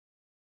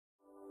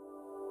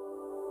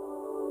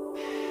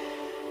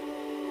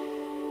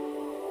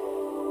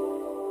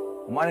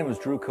My name is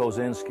Drew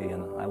Kozinski,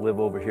 and I live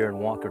over here in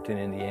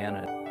Walkerton,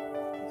 Indiana.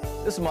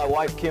 This is my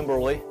wife,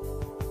 Kimberly.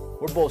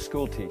 We're both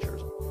school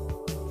teachers.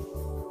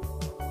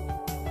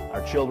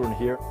 Our children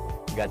here,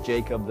 we got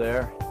Jacob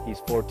there. He's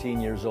 14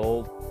 years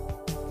old.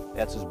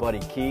 That's his buddy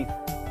Keith,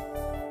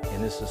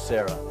 and this is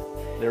Sarah.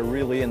 They're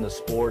really into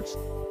sports.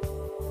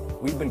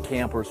 We've been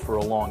campers for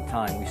a long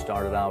time. We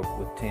started out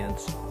with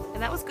tents.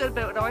 And that was good,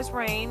 but it would always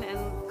rain, and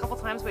a couple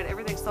times we had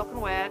everything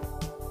soaking wet.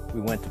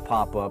 We went to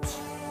pop-ups.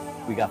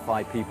 We got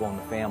 5 people in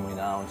the family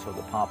now, and so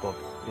the pop-up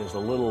is a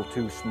little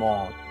too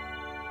small.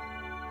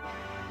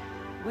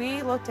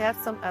 We looked at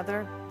some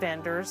other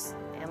vendors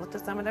and looked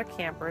at some of their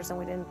campers, and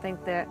we didn't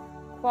think that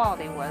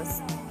quality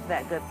was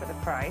that good for the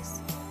price.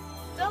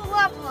 To the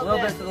left a little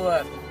bit. To the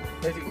left,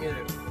 if you can get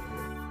it.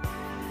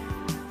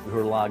 We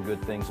heard a lot of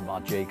good things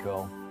about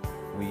Jayco.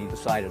 We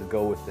decided to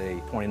go with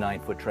a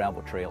 29-foot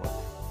travel trailer.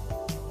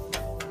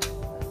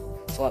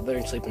 It's a lot better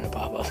than sleeping in a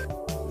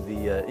pop-up.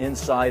 The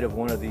inside of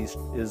one of these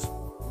is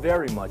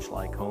very much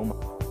like home.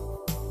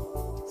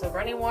 So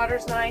running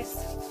water's nice,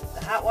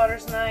 the hot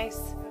water's nice,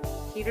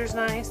 heater's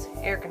nice,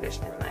 air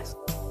conditioning's nice.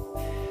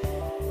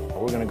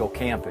 We're going to go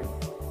camping.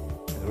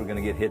 We're going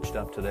to get hitched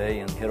up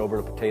today and head over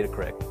to Potato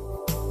Creek.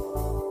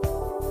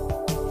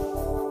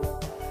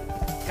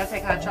 Gotta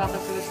take hot chocolate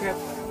for the trip.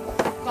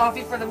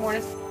 Coffee for the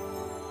morning.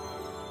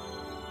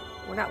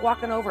 We're not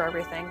walking over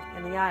everything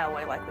in the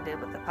aisleway like we did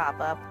with the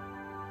pop-up.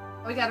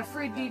 We got a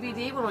free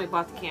DVD when we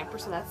bought the camper,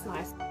 so that's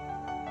nice.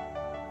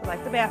 We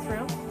like the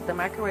bathroom. The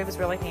microwave is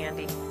really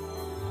handy.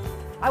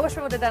 I wish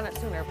we would have done it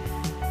sooner.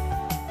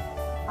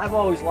 I've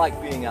always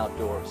liked being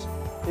outdoors.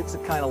 It's the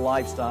kind of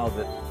lifestyle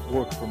that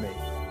worked for me.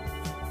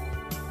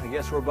 I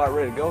guess we're about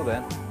ready to go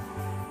then.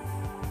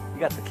 You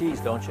got the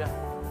keys, don't you?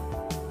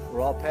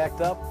 We're all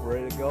packed up,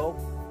 ready to go.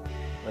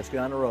 Let's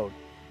get on the road.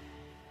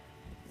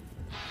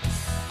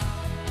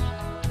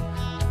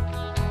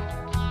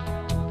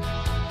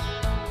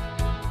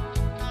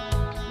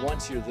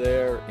 Once you're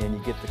there and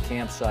you get the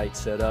campsite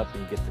set up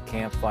and you get the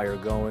campfire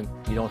going,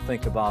 you don't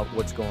think about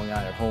what's going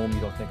on at home, you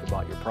don't think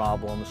about your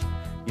problems,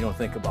 you don't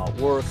think about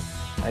work.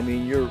 I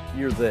mean,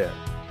 you're there.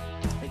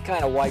 It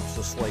kind of wipes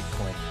the slate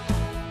clean.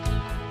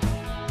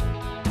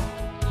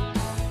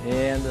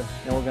 And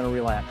then we're going to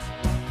relax.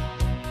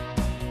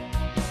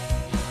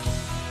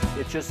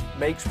 It just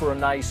makes for a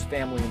nice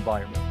family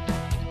environment.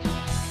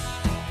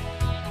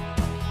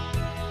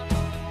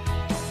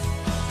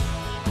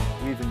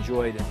 We've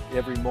enjoyed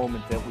every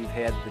moment that we've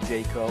had at the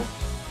Jayco,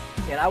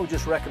 and I would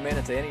just recommend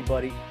it to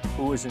anybody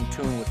who is in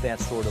tune with that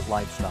sort of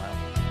lifestyle.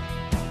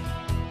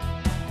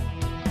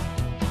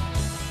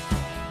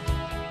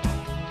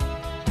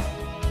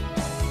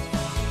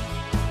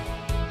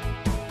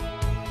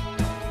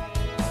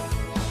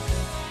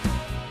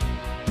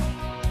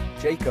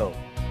 Jayco,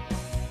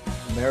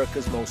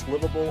 America's most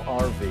livable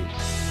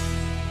RV.